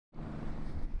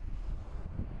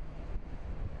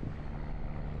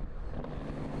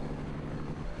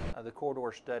The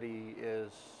corridor study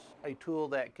is a tool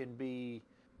that can be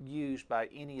used by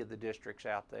any of the districts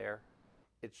out there.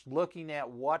 It's looking at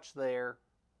what's there,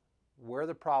 where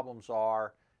the problems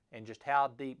are, and just how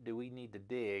deep do we need to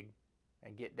dig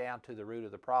and get down to the root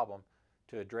of the problem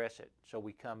to address it. So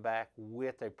we come back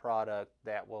with a product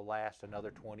that will last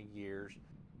another 20 years.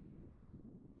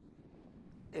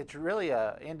 It's really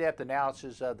an in-depth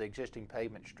analysis of the existing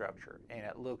pavement structure, and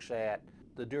it looks at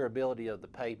the durability of the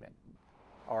pavement,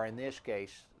 or in this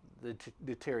case, the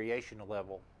deterioration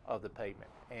level of the pavement.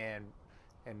 And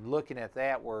looking at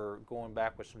that, we're going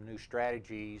back with some new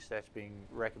strategies that's being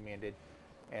recommended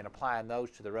and applying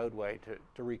those to the roadway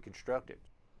to reconstruct it.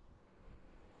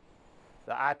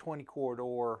 The I-20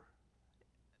 corridor,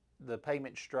 the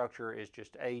pavement structure is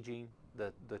just aging,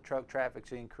 the truck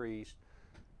traffic's increased,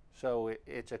 so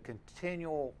it's a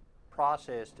continual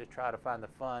process to try to find the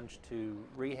funds to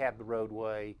rehab the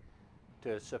roadway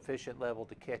to a sufficient level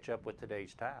to catch up with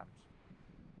today's times.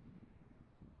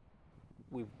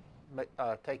 We've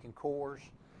taken cores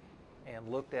and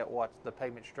looked at what the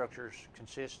pavement structures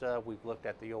consist of. We've looked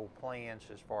at the old plans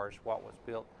as far as what was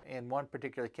built. In one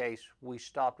particular case, we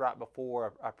stopped right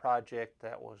before a project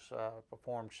that was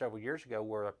performed several years ago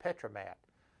where a petromat.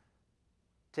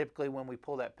 Typically when we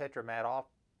pull that petromat off,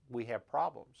 we have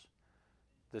problems.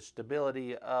 The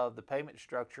stability of the pavement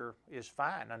structure is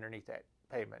fine underneath that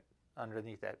pavement,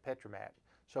 underneath that petromat.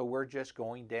 So we're just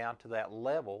going down to that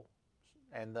level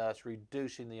and thus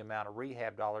reducing the amount of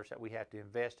rehab dollars that we have to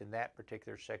invest in that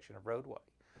particular section of roadway.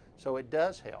 So it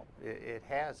does help. It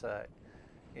has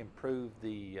improved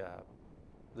the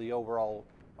overall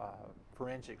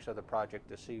forensics of the project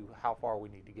to see how far we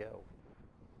need to go.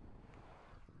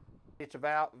 It's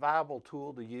a viable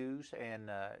tool to use, and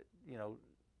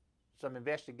some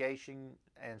investigation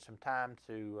and some time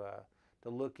to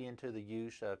look into the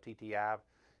use of TTI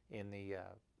in the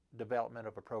development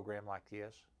of a program like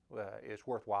this is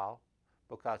worthwhile,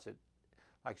 because it,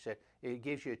 like I said, it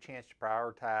gives you a chance to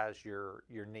prioritize your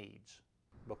needs.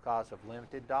 Because of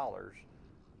limited dollars,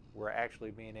 we're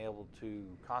actually being able to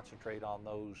concentrate on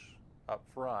those up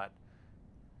front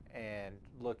and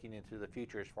looking into the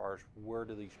future as far as where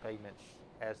do these pavements,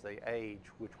 as they age,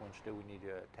 which ones do we need to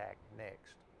attack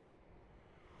next.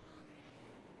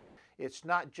 It's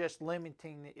not just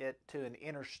limiting it to an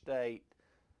interstate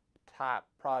type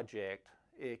project.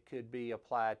 It could be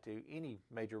applied to any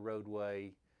major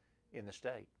roadway in the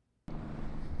state.